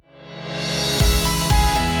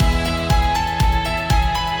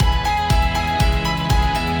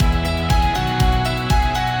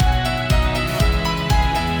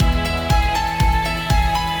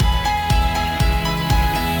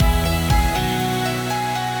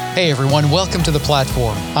Hey everyone, welcome to the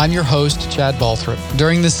platform. I'm your host, Chad Balthrop.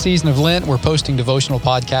 During this season of Lent, we're posting devotional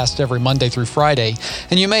podcasts every Monday through Friday.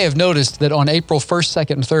 And you may have noticed that on April 1st,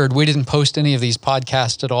 2nd, and 3rd, we didn't post any of these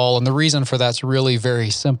podcasts at all. And the reason for that's really very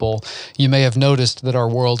simple. You may have noticed that our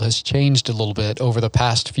world has changed a little bit over the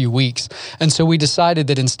past few weeks. And so we decided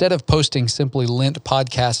that instead of posting simply Lent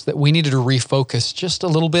podcasts, that we needed to refocus just a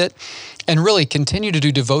little bit and really continue to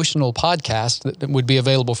do devotional podcasts that would be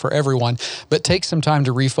available for everyone, but take some time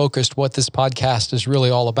to refocus what this podcast is really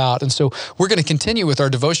all about. And so we're going to continue with our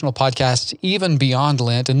devotional podcasts even beyond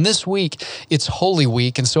Lent. And this week, it's Holy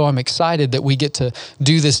Week. And so I'm excited that we get to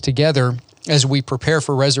do this together as we prepare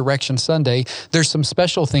for Resurrection Sunday. There's some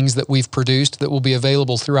special things that we've produced that will be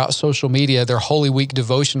available throughout social media. They're Holy Week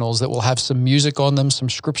devotionals that will have some music on them, some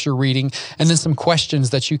scripture reading, and then some questions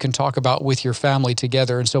that you can talk about with your family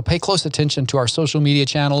together. And so pay close attention to our social media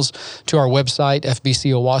channels, to our website,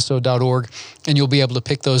 fbcowasso.org, and you'll be able to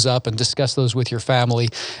pick those up and discuss those with your family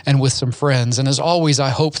and with some friends. And as always, I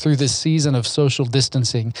hope through this season of social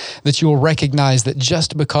distancing that you will recognize that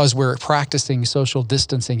just because we're practicing social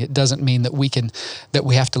distancing, it doesn't mean that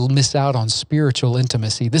we have to miss out on spiritual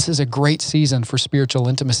intimacy. This is a great season for spiritual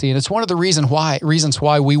intimacy, and it's one of the reasons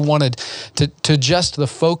why we wanted to adjust the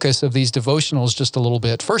focus of these devotionals just a little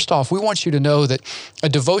bit. First off, we want you to know that a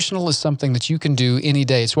devotional is something that you can do any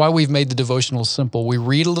day. It's why we've made the devotionals simple. We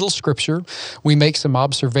read a little scripture, we make some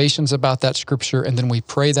observations about that scripture, and then we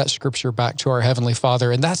pray that scripture back to our Heavenly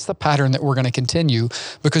Father. And that's the pattern that we're going to continue,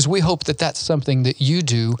 because we hope that that's something that you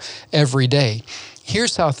do every day.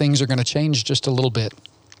 Here's how things are going to change just a little bit.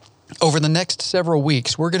 Over the next several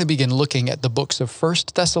weeks, we're going to begin looking at the books of 1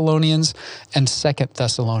 Thessalonians and 2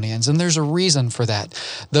 Thessalonians, and there's a reason for that.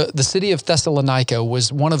 The city of Thessalonica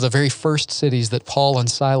was one of the very first cities that Paul and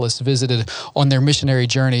Silas visited on their missionary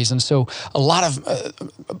journeys, and so a lot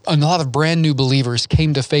of brand new believers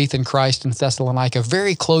came to faith in Christ in Thessalonica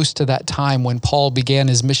very close to that time when Paul began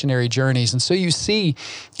his missionary journeys. And so you see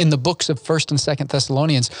in the books of 1 and 2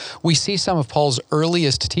 Thessalonians, we see some of Paul's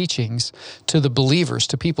earliest teachings to the believers,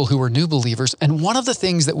 to people who were new believers. And one of the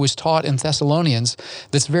things that was taught in Thessalonians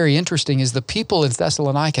that's very interesting is the people in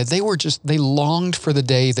Thessalonica, they longed for the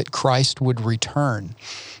day that Christ would return.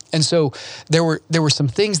 And so there were some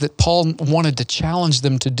things that Paul wanted to challenge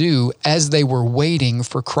them to do as they were waiting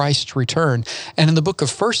for Christ's return. And in the book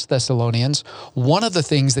of 1 Thessalonians, one of the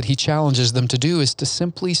things that he challenges them to do is to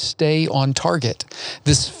simply stay on target.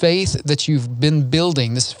 This faith that you've been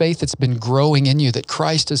building, this faith that's been growing in you, that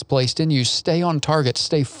Christ has placed in you, stay on target,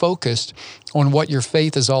 stay focused on what your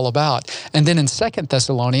faith is all about. And then in 2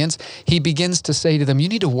 Thessalonians, he begins to say to them, you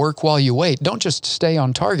need to work while you wait. Don't just stay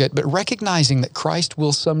on target, but recognizing that Christ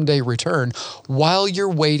will someday return. While you're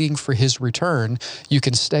waiting for his return, you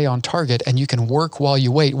can stay on target and you can work while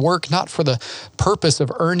you wait. Work not for the purpose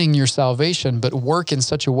of earning your salvation, but work in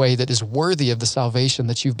such a way that is worthy of the salvation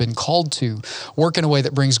that you've been called to. Work in a way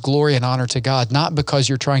that brings glory and honor to God, not because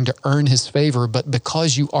you're trying to earn his favor, but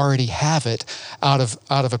because you already have it out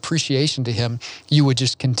of appreciation to him. You would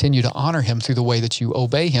just continue to honor him through the way that you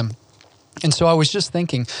obey him. And so I was just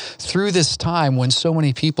thinking, through this time when so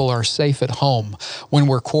many people are safe at home, when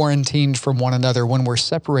we're quarantined from one another, when we're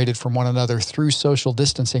separated from one another through social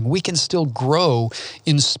distancing, we can still grow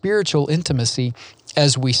in spiritual intimacy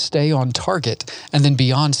as we stay on target, and then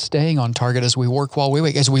beyond staying on target, as we work while we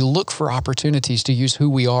wait, as we look for opportunities to use who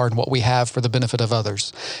we are and what we have for the benefit of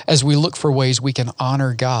others, as we look for ways we can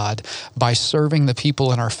honor God by serving the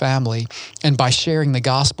people in our family and by sharing the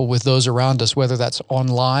gospel with those around us, whether that's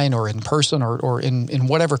online or in person or in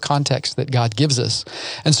whatever context that God gives us.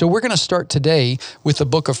 And so we're going to start today with the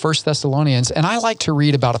book of 1 Thessalonians, and I like to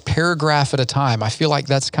read about a paragraph at a time. I feel like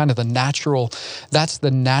that's kind of the natural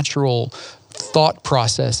thought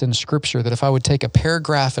process in Scripture, that if I would take a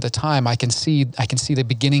paragraph at a time, I can see the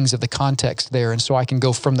beginnings of the context there. And so I can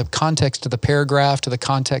go from the context of the paragraph to the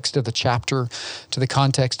context of the chapter to the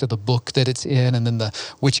context of the book that it's in, and then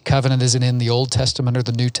which covenant is it in, the Old Testament or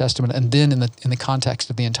the New Testament, and then in the context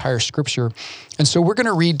of the entire Scripture. And so we're going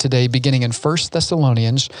to read today beginning in 1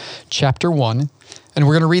 Thessalonians chapter 1. And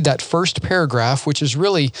we're going to read that first paragraph, which is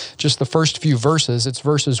really just the first few verses. It's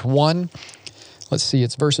verses 1. Let's see,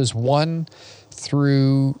 it's verses 1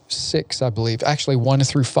 through 6, I believe. Actually, 1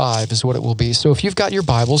 through 5 is what it will be. So if you've got your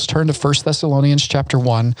Bibles, turn to 1 Thessalonians chapter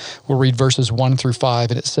 1. We'll read verses 1 through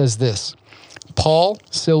 5, and it says this: Paul,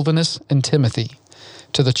 Silvanus, and Timothy,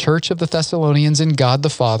 to the church of the Thessalonians in God the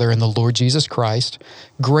Father and the Lord Jesus Christ,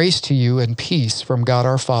 grace to you and peace from God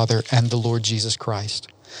our Father and the Lord Jesus Christ.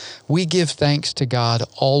 We give thanks to God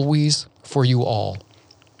always for you all,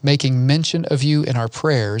 making mention of you in our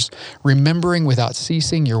prayers, remembering without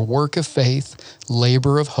ceasing your work of faith,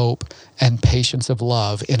 labor of hope, and patience of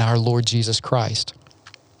love in our Lord Jesus Christ.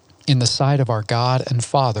 In the sight of our God and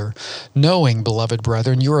Father, knowing, beloved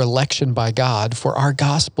brethren, your election by God, for our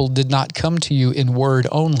gospel did not come to you in word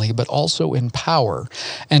only, but also in power,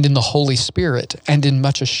 and in the Holy Spirit, and in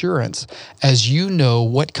much assurance, as you know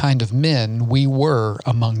what kind of men we were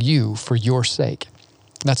among you for your sake.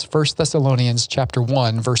 That's 1 Thessalonians chapter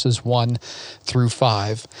 1, verses 1 through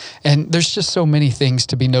 5. And there's just so many things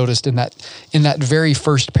to be noticed in that very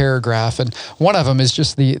first paragraph. And one of them is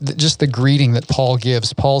just the greeting that Paul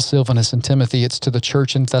gives, Paul, Silvanus, and Timothy. It's to the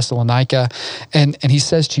church in Thessalonica. And he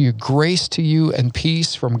says to you, grace to you and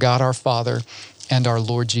peace from God our Father and our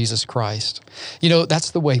Lord Jesus Christ. You know,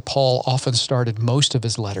 that's the way Paul often started most of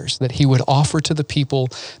his letters, that he would offer to the people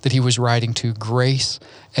that he was writing to grace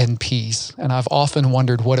and peace. And I've often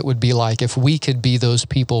wondered what it would be like if we could be those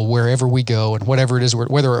people wherever we go and whatever it is,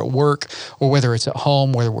 whether at work or whether it's at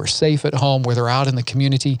home, whether we're safe at home, whether out in the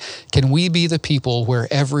community. Can we be the people where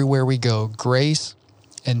everywhere we go, grace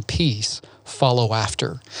and peace follow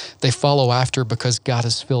after? They follow after because God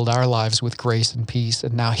has filled our lives with grace and peace.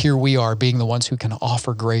 And now here we are being the ones who can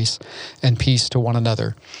offer grace and peace to one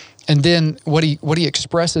another. And then what he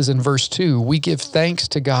expresses in verse 2, we give thanks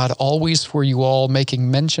to God always for you all,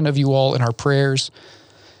 making mention of you all in our prayers.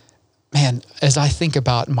 Man, as I think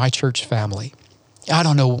about my church family, I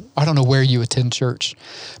don't know where you attend church,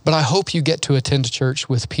 but I hope you get to attend church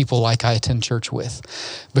with people like I attend church with.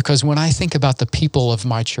 Because when I think about the people of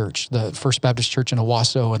my church, the First Baptist Church in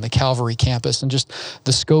Owasso and the Calvary campus, and just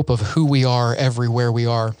the scope of who we are everywhere we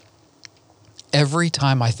are, every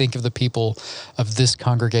time I think of the people of this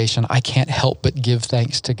congregation, I can't help but give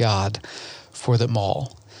thanks to God for them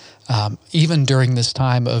all. Even during this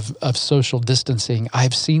time of social distancing,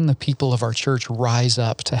 I've seen the people of our church rise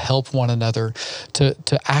up to help one another,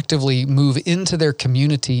 to actively move into their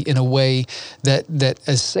community in a way that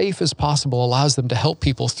as safe as possible allows them to help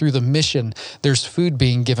people through the mission. There's food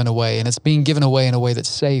being given away, and it's being given away in a way that's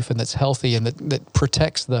safe and that's healthy and that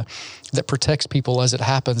protects people as it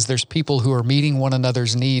happens. There's people who are meeting one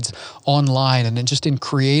another's needs online and just in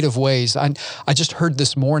creative ways. I just heard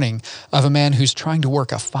this morning of a man who's trying to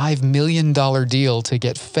work a $5 million deal to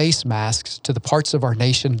get face masks to the parts of our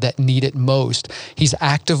nation that need it most. He's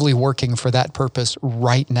actively working for that purpose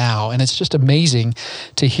right now. And it's just amazing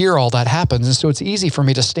to hear all that happens. And so it's easy for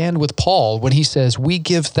me to stand with Paul when he says, we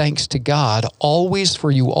give thanks to God always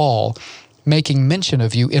for you all, making mention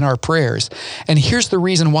of you in our prayers. And here's the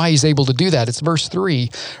reason why he's able to do that. It's verse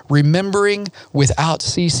 3, remembering without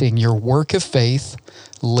ceasing your work of faith,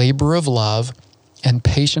 labor of love, and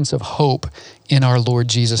patience of hope in our Lord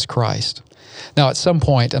Jesus Christ. Now, at some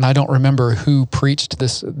point, and I don't remember who preached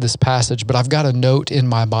this passage, but I've got a note in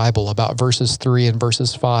my Bible about verses 3 and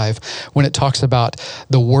verses 5 when it talks about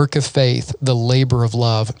the work of faith, the labor of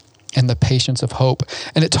love, and the patience of hope.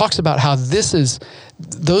 And it talks about how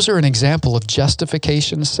those are an example of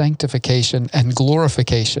justification, sanctification, and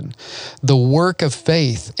glorification. The work of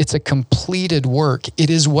faith, it's a completed work. It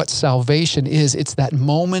is what salvation is. It's that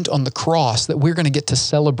moment on the cross that we're going to get to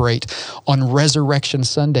celebrate on Resurrection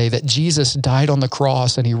Sunday, that Jesus died on the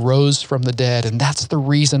cross and he rose from the dead. And that's the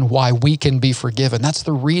reason why we can be forgiven. That's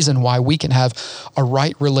the reason why we can have a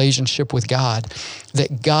right relationship with God.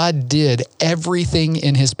 That God did everything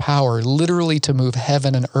in his power, literally to move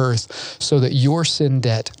heaven and earth, so that your sin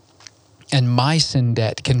debt and my sin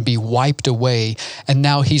debt can be wiped away. And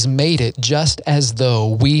now he's made it just as though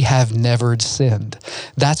we have never sinned.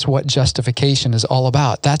 That's what justification is all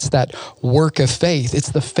about. That's that work of faith.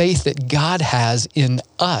 It's the faith that God has in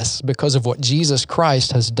us because of what Jesus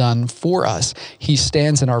Christ has done for us. He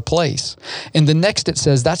stands in our place. And the next it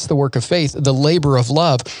says, that's the work of faith, the labor of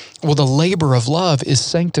love. Well, the labor of love is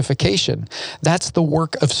sanctification. That's the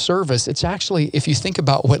work of service. It's actually, if you think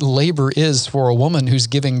about what labor is for a woman who's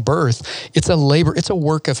giving birth, it's a labor, it's a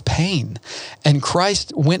work of pain. And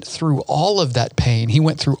Christ went through all of that pain. He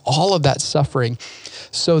went through all of that suffering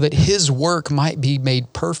so that his work might be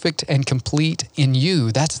made perfect and complete in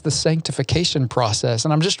you. That's the sanctification process.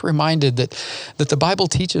 And I'm just reminded that the Bible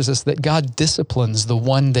teaches us that God disciplines the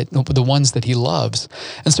ones that he loves.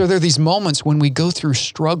 And so there are these moments when we go through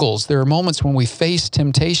struggles. There are moments when we face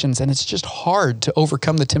temptations, and it's just hard to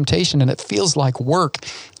overcome the temptation, and it feels like work.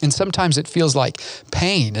 And sometimes it feels like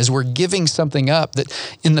pain as we're giving giving something up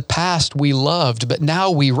that in the past we loved, but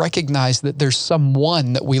now we recognize that there's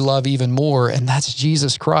someone that we love even more, and that's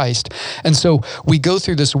Jesus Christ. And so we go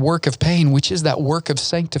through this work of pain, which is that work of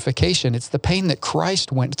sanctification. It's the pain that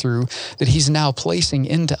Christ went through that he's now placing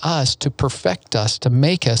into us to perfect us, to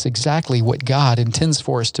make us exactly what God intends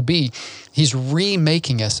for us to be. He's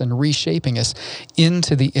remaking us and reshaping us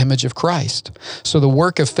into the image of Christ. So the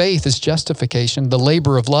work of faith is justification. The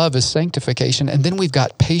labor of love is sanctification. And then we've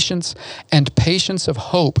got patience and patience of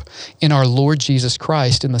hope in our Lord Jesus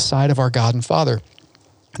Christ in the sight of our God and Father.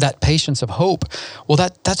 That patience of hope, well,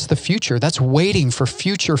 that's the future. That's waiting for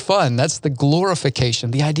future fun. That's the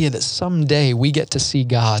glorification, the idea that someday we get to see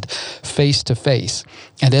God face to face.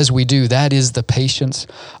 And as we do, that is the patience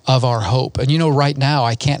of our hope. And right now,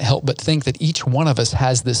 I can't help but think that each one of us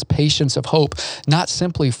has this patience of hope, not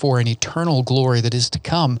simply for an eternal glory that is to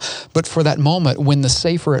come, but for that moment when the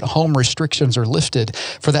safer at home restrictions are lifted,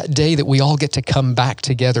 for that day that we all get to come back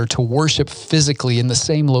together to worship physically in the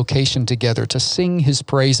same location together, to sing his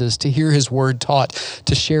praises, to hear his word taught,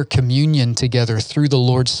 to share communion together through the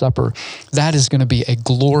Lord's Supper. That is going to be a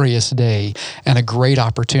glorious day and a great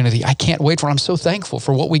opportunity. I can't wait for it. I'm so thankful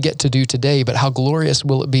for what we get to do today, but how glorious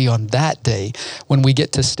will it be on that day when we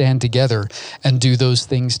get to stand together and do those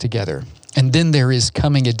things together. And then there is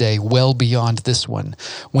coming a day well beyond this one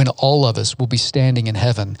when all of us will be standing in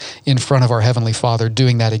heaven in front of our Heavenly Father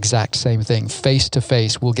doing that exact same thing. Face to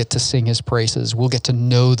face, we'll get to sing his praises. We'll get to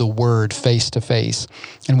know the word face to face,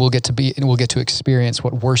 and we'll get to experience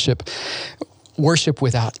what worship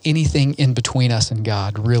without anything in between us and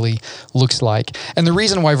God really looks like. And the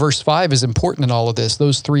reason why verse 5 is important in all of this,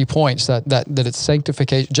 those 3 points, that it's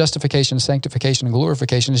sanctification, justification, sanctification, and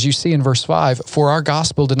glorification, as you see in verse 5, for our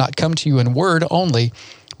gospel did not come to you in word only,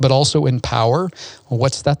 but also in power. Well,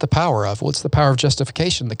 what's that the power of? What's the power of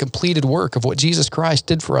justification? The completed work of what Jesus Christ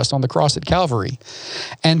did for us on the cross at Calvary.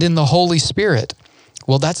 And in the Holy Spirit.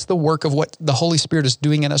 Well, that's the work of what the Holy Spirit is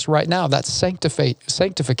doing in us right now. That's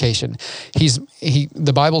sanctification.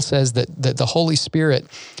 The Bible says that the Holy Spirit,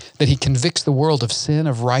 that he convicts the world of sin,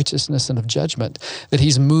 of righteousness, and of judgment, that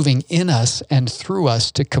he's moving in us and through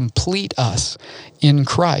us to complete us in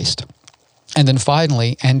Christ. And then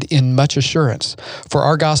finally, and in much assurance, for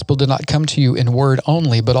our gospel did not come to you in word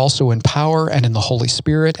only, but also in power and in the Holy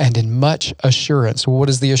Spirit and in much assurance. Well, what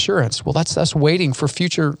is the assurance? Well, that's us waiting for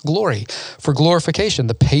future glory, for glorification,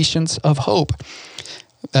 the patience of hope.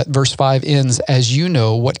 That verse 5 ends, as you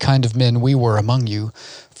know what kind of men we were among you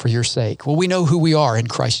for your sake. Well, we know who we are in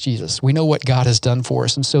Christ Jesus. We know what God has done for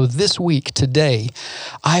us. And so this week, today,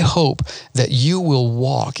 I hope that you will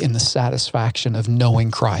walk in the satisfaction of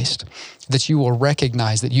knowing Christ, that you will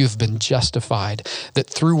recognize that you have been justified, that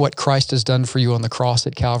through what Christ has done for you on the cross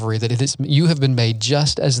at Calvary, that you have been made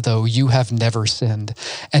just as though you have never sinned.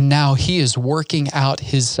 And now he is working out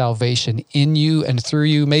his salvation in you and through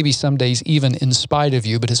you, maybe some days even in spite of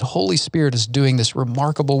you, but his Holy Spirit is doing this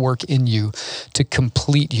remarkable work in you to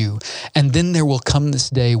complete you. And then there will come this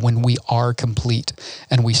day when we are complete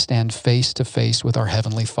and we stand face to face with our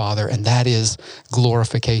Heavenly Father. And that is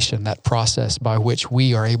glorification, that process by which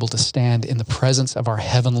we are able to stand in the presence of our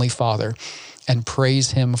Heavenly Father and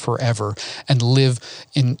praise him forever and live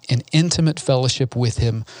in intimate fellowship with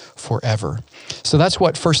him forever. So that's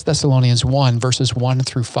what 1 Thessalonians 1 verses 1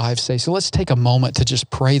 through 5 say. So let's take a moment to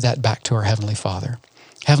just pray that back to our Heavenly Father.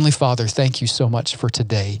 Heavenly Father, thank you so much for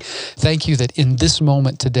today. Thank you that in this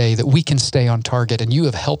moment today that we can stay on target, and you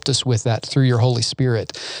have helped us with that through your Holy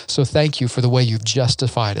Spirit. So thank you for the way you've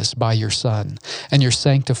justified us by your Son, and you're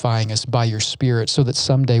sanctifying us by your Spirit so that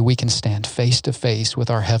someday we can stand face to face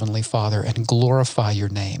with our Heavenly Father and glorify your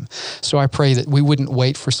name. So I pray that we wouldn't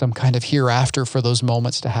wait for some kind of hereafter for those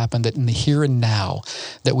moments to happen, that in the here and now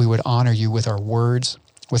that we would honor you with our words,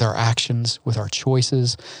 with our actions, with our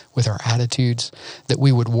choices, with our attitudes, that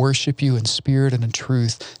we would worship you in spirit and in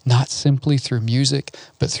truth, not simply through music,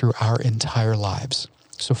 but through our entire lives.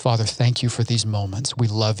 So, Father, thank you for these moments. We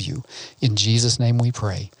love you. In Jesus' name we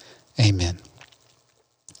pray. Amen.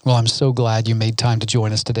 Well, I'm so glad you made time to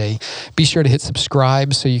join us today. Be sure to hit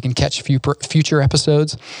subscribe so you can catch future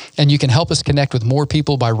episodes, and you can help us connect with more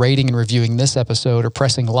people by rating and reviewing this episode or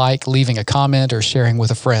pressing like, leaving a comment, or sharing with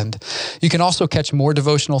a friend. You can also catch more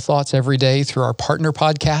devotional thoughts every day through our partner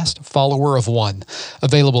podcast, Follower of One,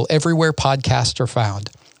 available everywhere podcasts are found.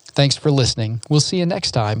 Thanks for listening. We'll see you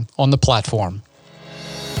next time on the platform.